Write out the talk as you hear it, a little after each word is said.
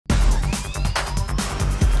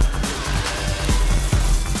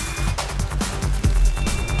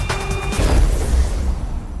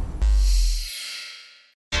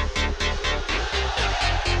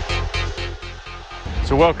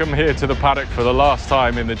welcome here to the paddock for the last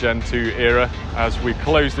time in the Gen 2 era as we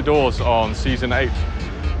close the doors on Season 8.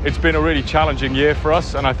 It's been a really challenging year for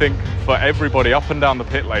us, and I think for everybody up and down the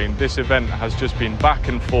pit lane, this event has just been back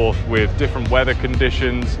and forth with different weather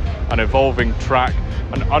conditions, an evolving track,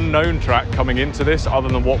 an unknown track coming into this other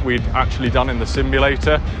than what we'd actually done in the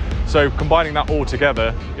simulator. So combining that all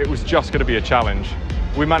together, it was just going to be a challenge.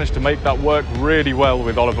 We managed to make that work really well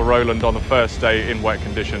with Oliver Rowland on the first day in wet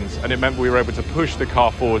conditions, and it meant we were able to push the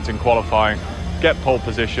car forwards in qualifying, get pole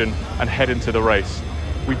position and head into the race.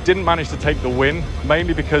 We didn't manage to take the win,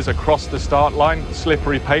 mainly because across the start line,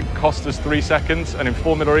 slippery paint cost us 3 seconds, and in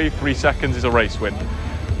Formula E, 3 seconds is a race win.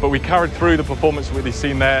 But we carried through the performance we've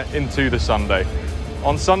seen there into the Sunday.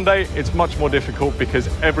 On Sunday, it's much more difficult because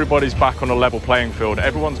everybody's back on a level playing field.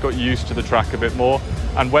 Everyone's got used to the track a bit more,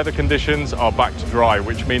 and weather conditions are back to dry,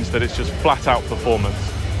 which means that it's just flat out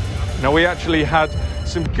performance. Now, we actually had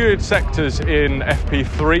some good sectors in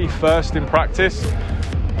FP3 first in practice,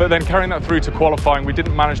 but then carrying that through to qualifying, we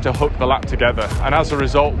didn't manage to hook the lap together, and as a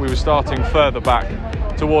result we were starting further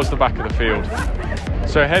back towards the back of the field.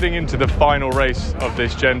 So heading into the final race of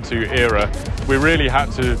this Gen 2 era, we really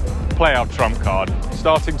had to play our trump card.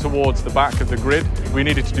 Starting towards the back of the grid, we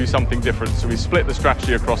needed to do something different, so we split the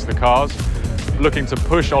strategy across the cars, looking to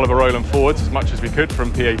push Oliver Rowland forwards as much as we could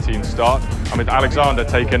from P18 start, and with Alexander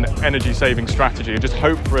take an energy-saving strategy and just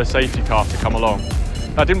hope for a safety car to come along.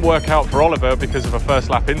 That didn't work out for Oliver because of a first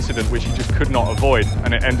lap incident which he just could not avoid,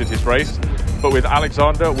 and it ended his race. But with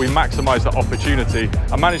Alexander, we maximised that opportunity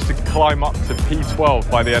and managed to climb up to P12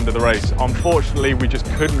 by the end of the race. Unfortunately, we just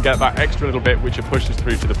couldn't get that extra little bit which had pushed us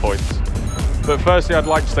through to the points. But firstly, I'd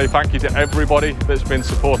like to say thank you to everybody that's been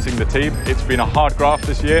supporting the team. It's been a hard graft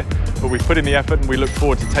this year, but we've put in the effort and we look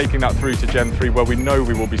forward to taking that through to Gen 3 where we know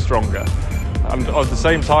we will be stronger. And at the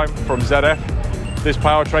same time, from ZF, this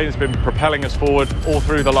powertrain has been propelling us forward all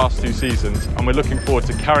through the last 2 seasons, and we're looking forward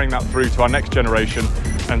to carrying that through to our next generation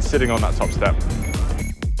and sitting on that top step.